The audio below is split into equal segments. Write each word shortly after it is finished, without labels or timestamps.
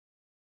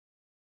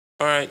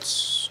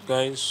Alright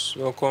guys,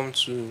 welcome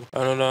to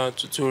another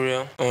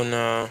tutorial on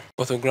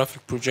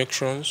orthographic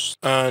projections,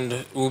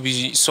 and we'll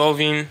be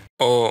solving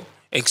or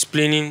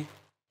explaining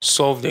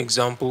solved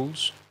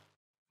examples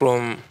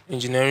from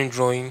engineering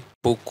drawing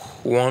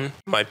book 1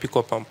 by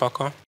Pickup and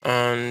Packer,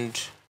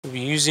 and we'll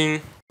be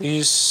using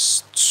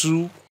this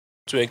tool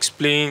to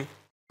explain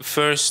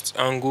first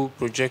angle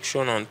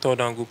projection and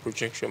third angle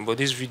projection, but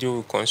this video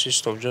will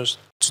consist of just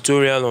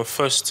tutorial on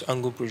first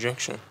angle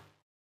projection.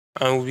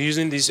 And we'll be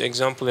using this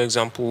example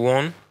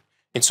 1.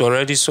 It's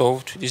already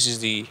solved. This is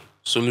the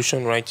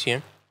solution right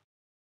here,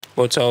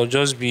 but I'll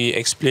just be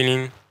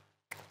explaining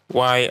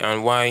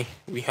why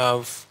we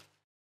have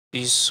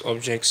these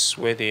objects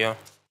where they are.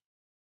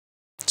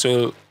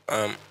 So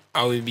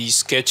I will be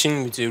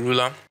sketching with a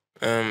ruler.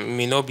 It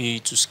may not be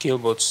to scale,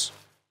 but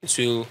it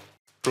will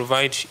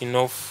provide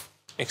enough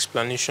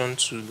explanation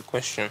to the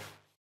question.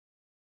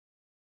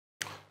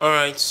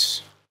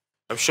 Alright,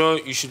 I'm sure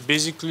you should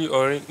basically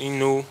already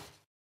know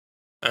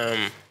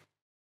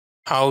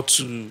how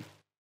to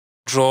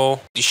draw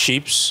the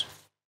shapes.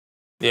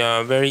 They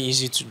are very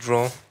easy to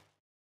draw.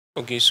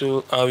 Okay,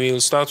 so I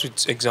will start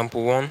with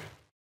example 1.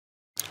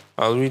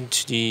 I'll read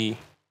the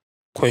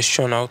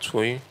question out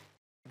for you.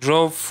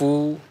 Draw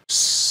full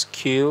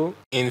scale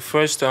in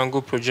first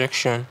angle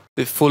projection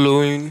the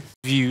following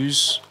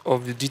views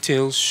of the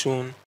details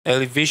shown: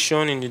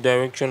 elevation in the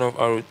direction of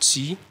arrow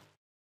T,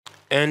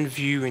 end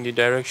view in the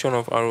direction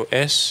of arrow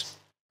S,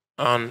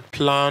 and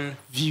plan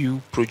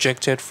view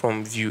projected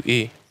from view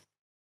A.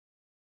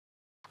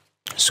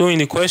 So in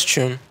the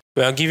question,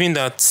 we are given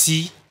that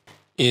T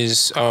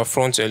is our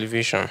front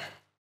elevation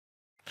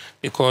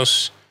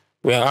because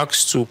we are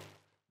asked to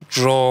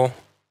draw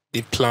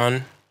the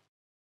plan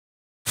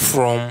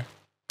from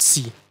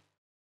T.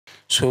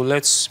 So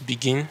let's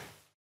begin.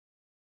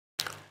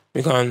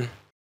 So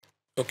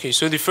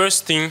the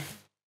first thing,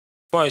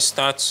 before I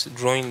start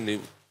drawing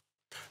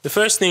the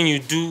first thing you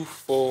do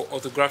for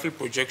orthographic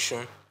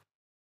projection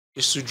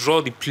is to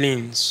draw the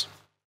planes.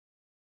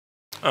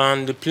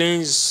 And the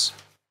planes,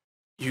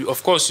 you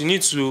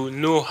need to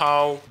know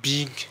how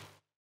big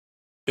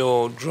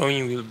your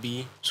drawing will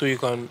be so you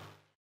can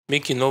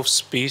make enough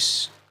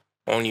space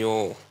on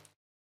your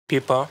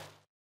paper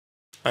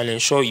and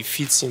ensure it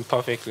fits in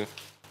perfectly.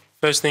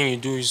 First thing you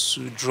do is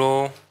to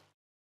draw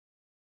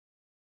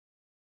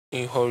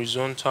a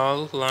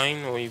horizontal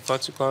line or a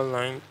vertical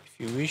line if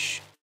you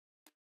wish.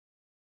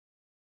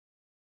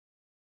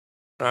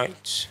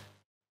 Right.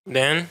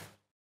 Then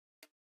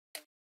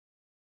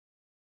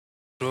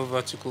draw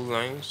vertical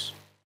lines.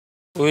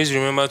 Always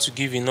remember to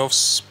give enough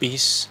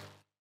space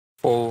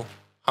for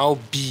how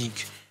big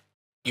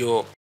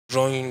your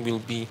drawing will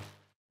be.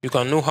 You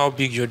can know how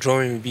big your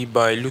drawing will be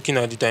by looking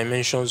at the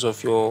dimensions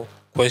of your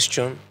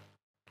question.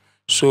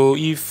 So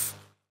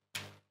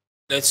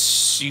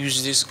let's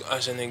use this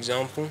as an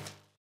example.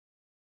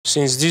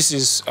 Since this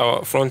is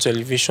our front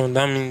elevation,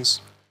 that means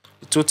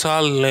the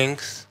total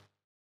length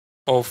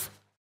of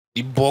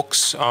the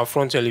box our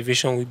front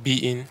elevation will be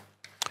in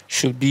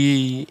should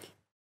be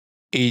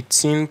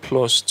 18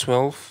 plus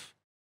 12.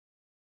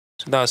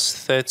 So that's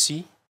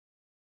 30.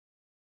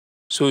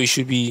 So it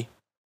should be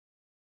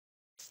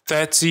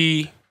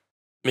 30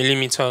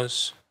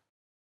 millimeters.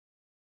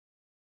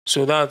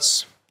 So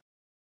that's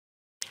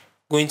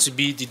going to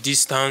be the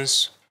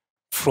distance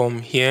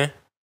from here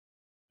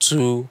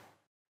to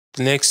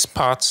the next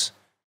part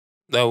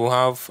that will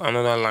have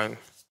another line.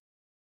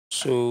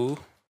 So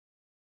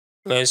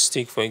let's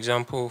take, for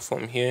example,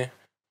 from here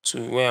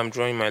to where I'm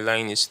drawing my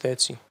line is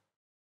 30.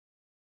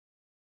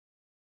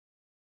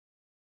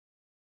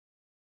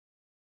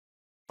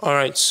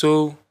 Alright,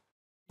 so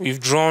we've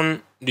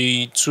drawn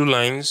the two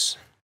lines,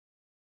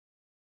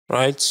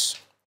 right?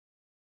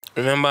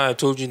 Remember I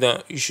told you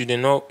that you should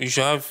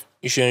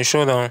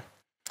ensure that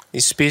the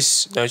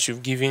space that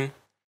you've given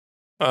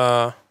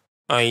are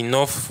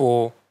enough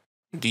for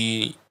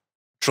the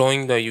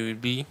drawing that you will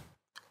be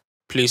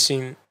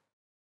placing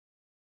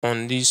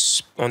on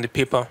the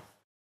paper.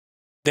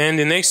 Then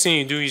the next thing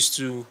you do is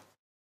to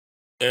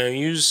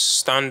use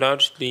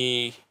standard,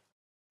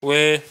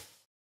 where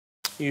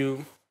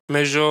you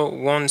measure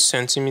 1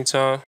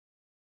 centimeter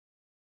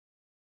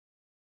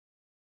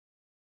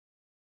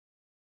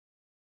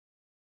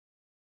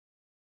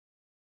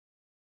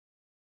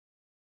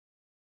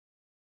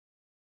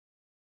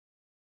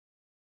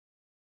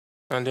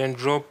and then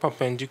draw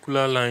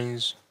perpendicular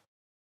lines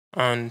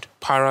and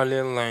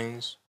parallel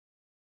lines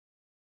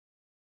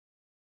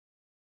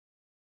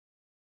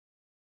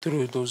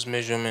through those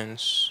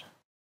measurements.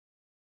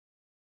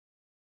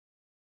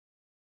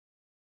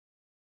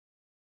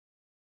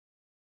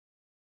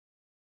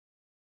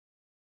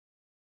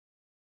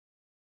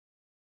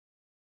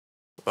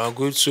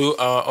 Good. So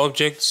our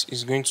object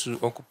is going to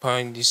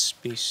occupy this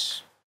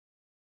space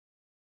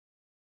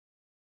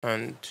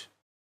and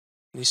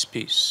this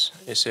space,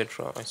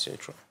 etc.,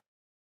 etc.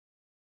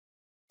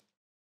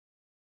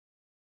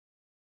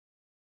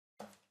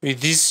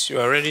 With this,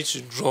 you are ready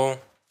to draw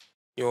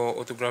your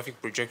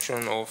orthographic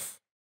projection of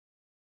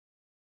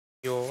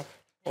your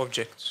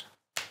object.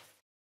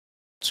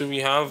 So we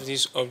have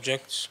this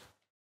object.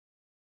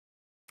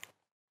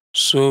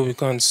 So we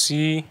can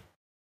see,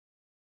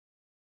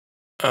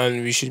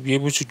 and we should be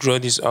able to draw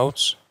this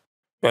out.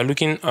 We are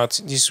looking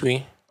at this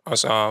way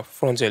as our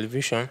front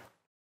elevation.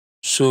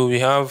 So we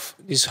have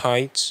this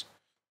height,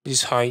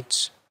 this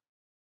height,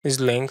 this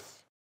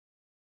length,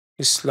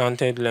 this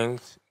slanted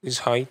length, this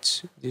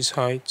height, this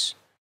height,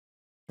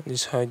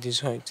 this height, this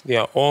height. They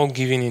are all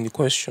given in the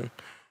question.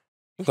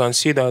 You can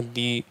see that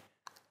the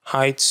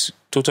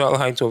total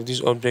height of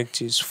this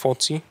object is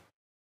 40.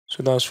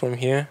 So that's from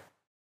here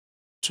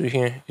to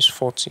here is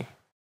 40.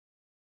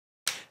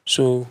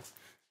 So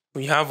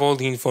we have all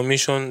the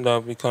information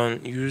that we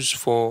can use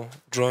for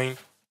drawing.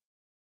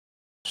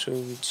 So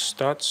we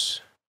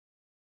start.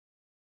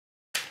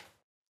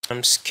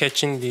 I'm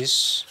sketching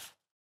this.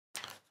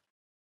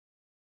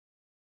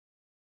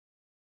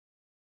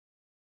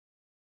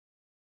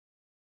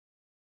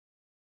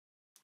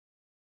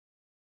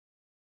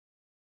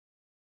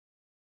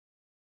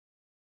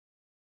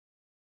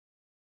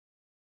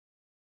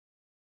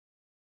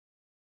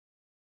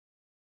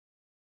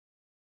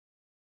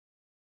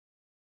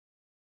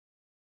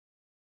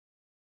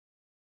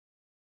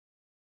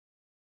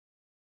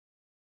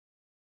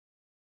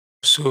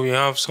 So we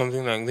have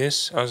something like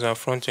this as our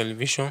front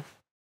elevation.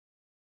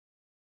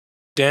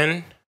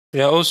 Then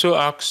we are also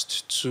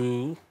asked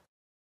to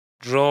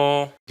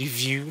draw the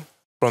view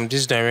from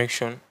this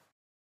direction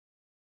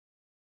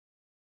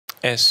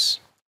S.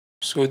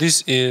 So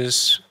this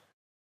is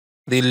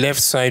the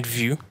left side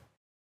view,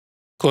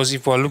 because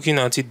if we're looking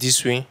at it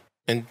this way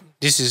and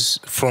this is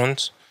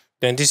front,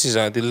 then this is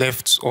at the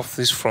left of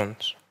this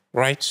front,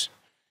 right?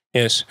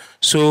 Yes.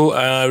 So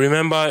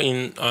remember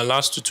in our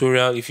last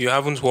tutorial, if you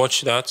haven't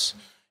watched that,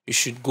 you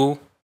should go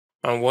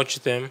and watch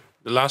them.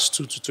 The last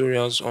two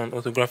tutorials on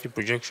orthographic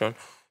projection,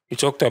 we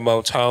talked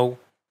about how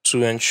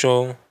to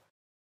ensure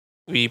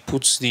we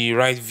put the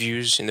right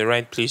views in the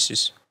right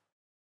places.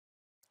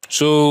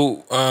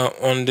 So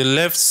on the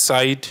left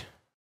side,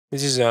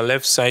 this is our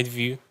left side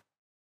view.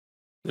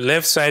 The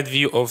left side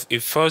view of a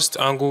first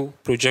angle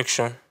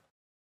projection.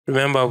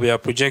 Remember, we are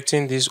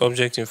projecting this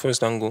object in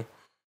first angle.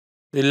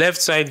 The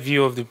left side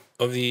view of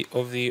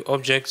the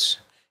object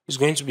is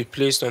going to be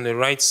placed on the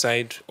right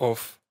side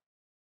of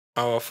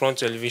our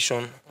front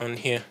elevation on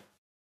here.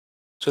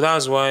 So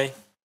that's why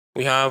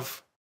we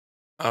have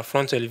our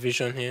front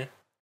elevation here,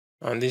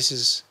 and this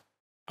is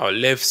our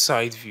left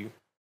side view.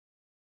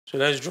 So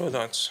let's draw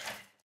that.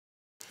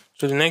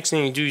 So the next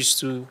thing you do is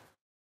to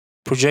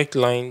project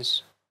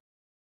lines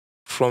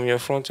from your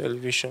front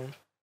elevation.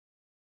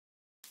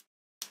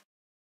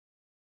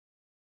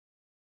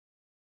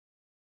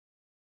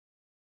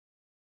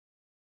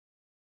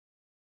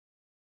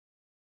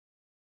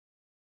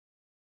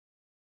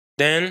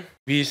 Then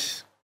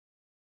with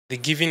the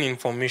given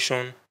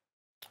information,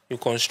 you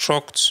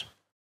construct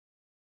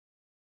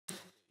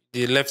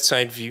the left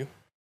side view.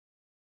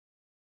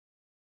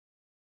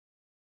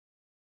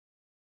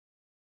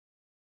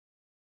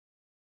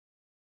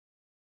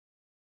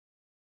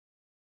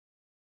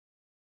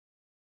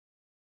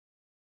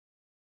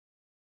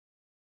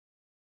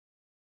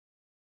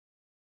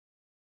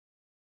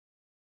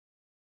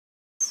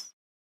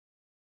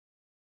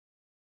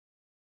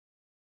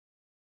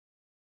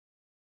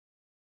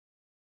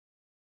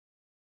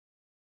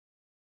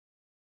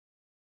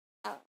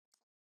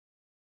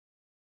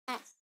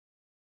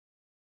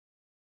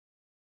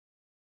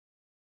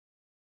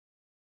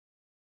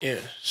 Yeah,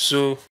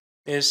 so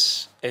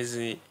this is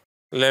the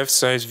left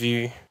side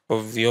view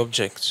of the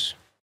object.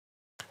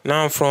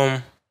 Now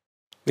from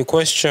the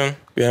question,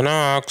 we are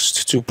now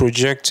asked to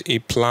project a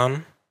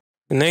plan.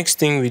 The next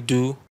thing we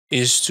do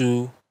is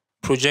to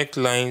project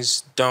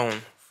lines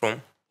down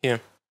from here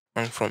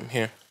and from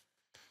here.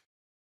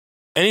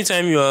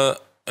 Anytime you are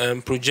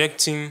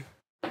projecting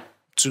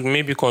to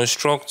maybe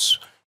construct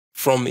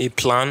from a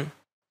plan,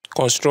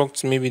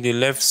 construct maybe the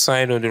left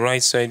side or the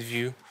right side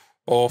view,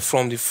 or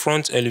from the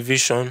front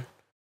elevation,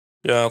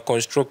 you are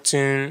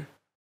constructing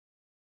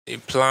a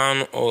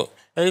plan, or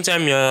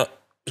anytime you are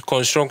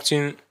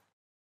constructing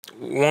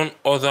one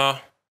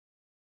other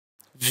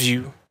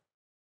view,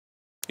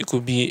 it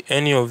could be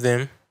any of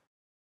them,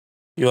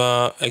 you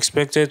are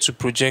expected to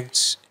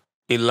project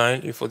a line,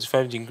 a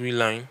 45-degree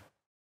line.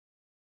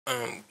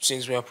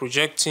 Since we are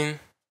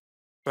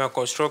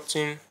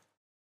constructing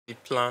the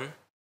plan,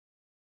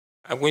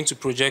 I'm going to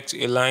project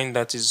a line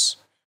that is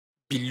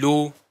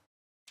below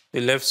the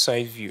left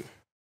side view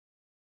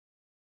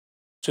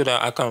so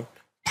that I can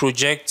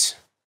project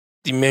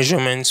the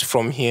measurements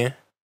from here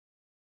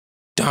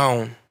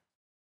down.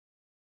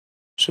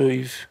 So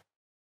if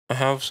I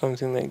have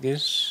something like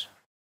this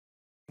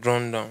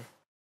drawn down,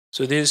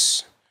 so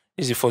this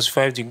is the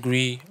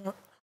 45-degree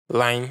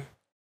line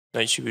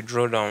that should be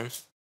drawn down.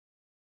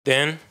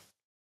 Then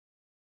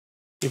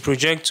you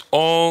project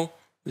all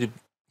the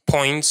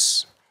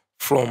points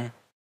from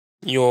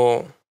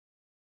your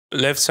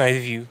left side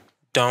view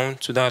down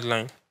to that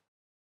line.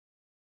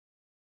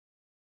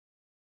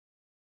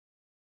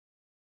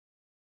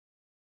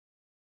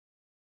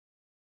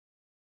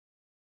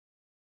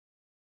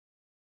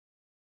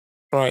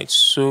 Right,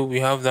 so we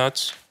have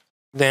that.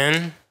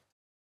 Then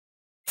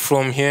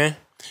from here,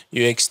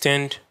 you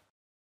extend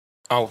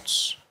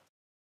out.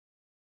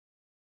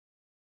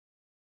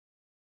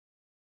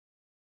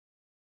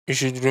 You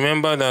should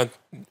remember that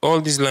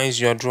all these lines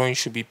you are drawing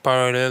should be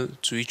parallel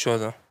to each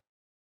other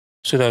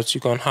so that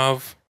you can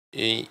have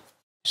a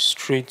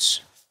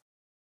straight,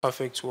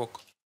 perfect work.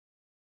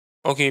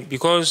 Okay,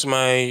 because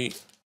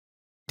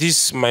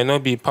this might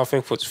not be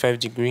perfect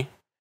 45-degree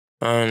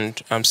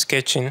and I'm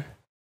sketching,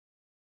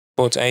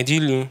 but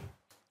ideally,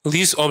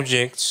 this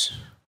object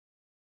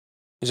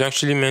is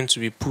actually meant to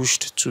be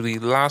pushed to the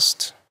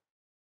last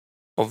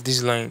of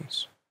these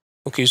lines.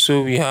 Okay,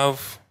 so we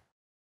have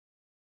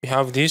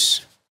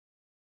this.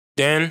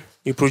 Then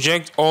you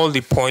project all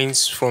the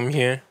points from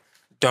here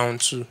down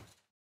to.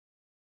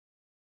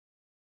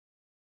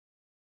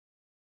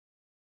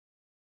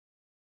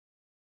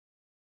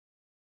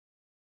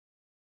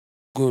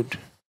 Good.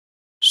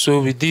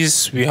 So with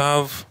this, we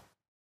have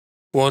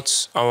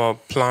what our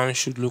plan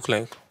should look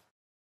like.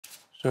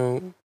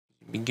 So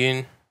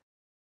begin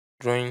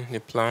drawing the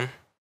plan.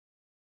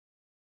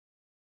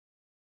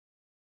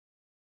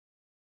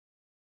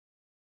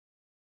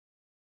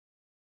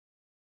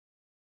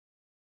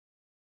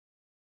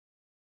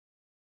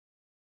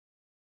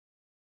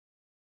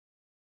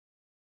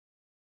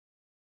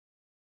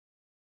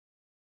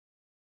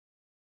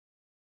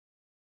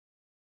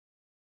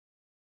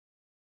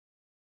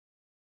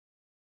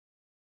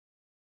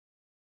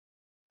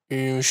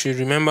 You should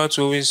remember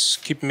to always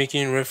keep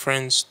making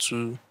reference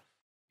to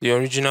the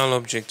original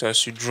object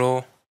as you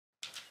draw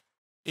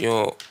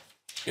your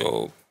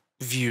your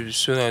views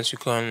so that you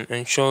can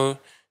ensure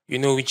you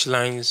know which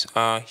lines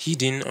are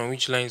hidden and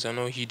which lines are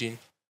not hidden.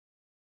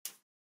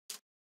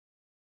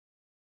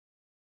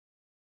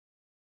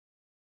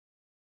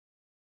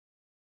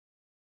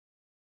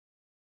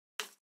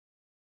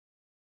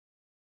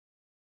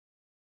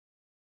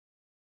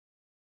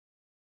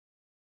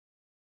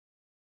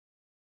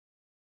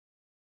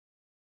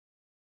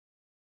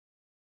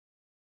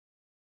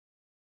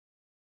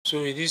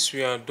 So with this,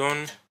 we are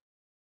done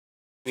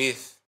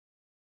with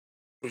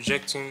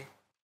projecting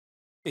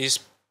this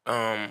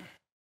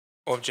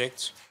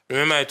object.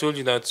 Remember, I told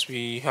you that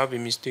we have a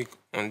mistake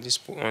on this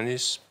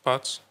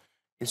part.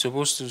 It's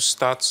supposed to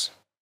start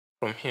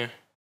from here,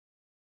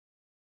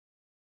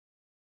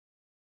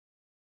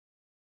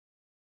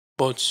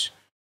 but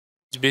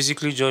it's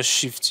basically just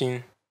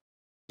shifting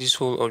this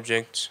whole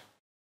object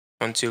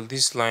until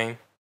this line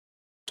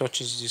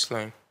touches this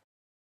line.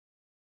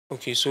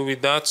 Okay, so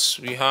with that,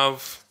 we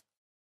have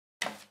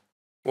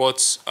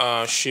what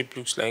our shape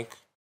looks like.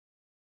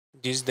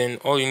 This, then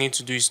all you need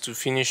to do is to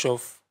finish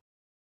off.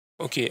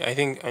 Okay, I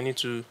think I need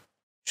to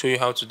show you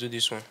how to do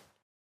this one.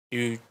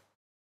 You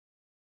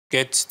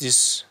get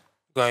this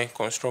guy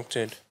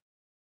constructed.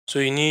 So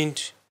you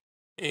need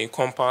a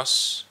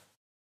compass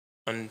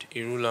and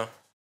a ruler.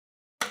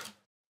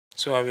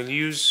 So I'll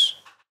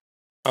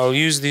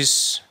use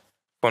this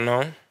for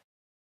now.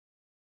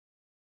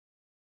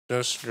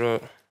 Just draw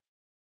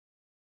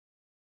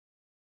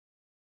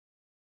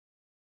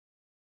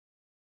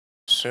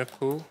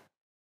circle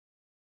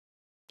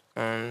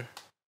and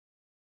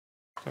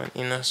an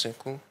inner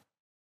circle.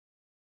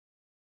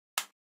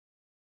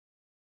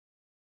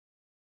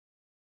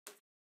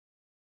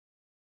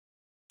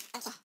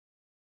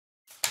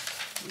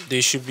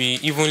 They should be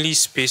evenly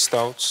spaced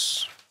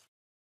out.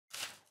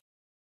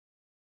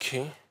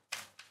 Okay.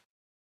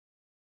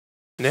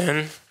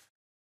 Then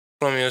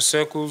from your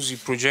circles, you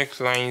project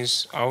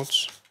lines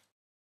out.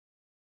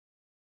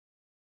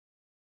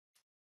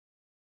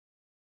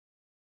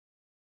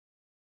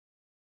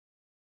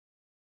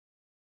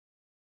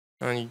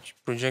 And you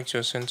project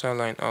your center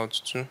line out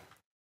too.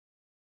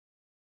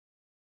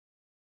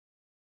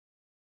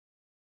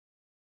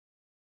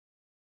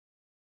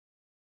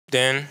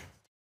 Then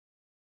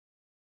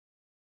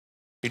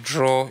you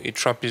draw a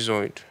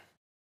trapezoid.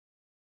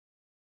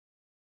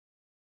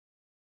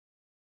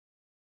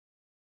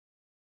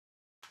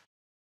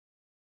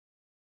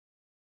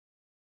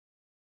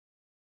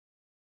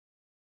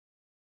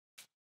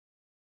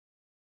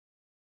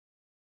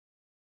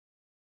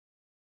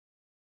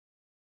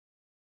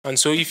 And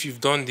so if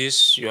you've done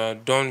this, you are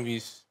done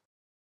with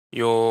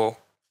your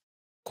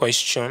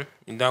question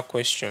in that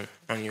question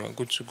and you are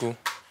good to go.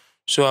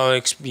 So I'll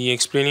be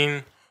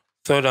explaining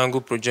third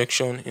angle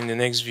projection in the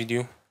next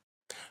video.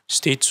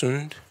 Stay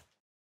tuned.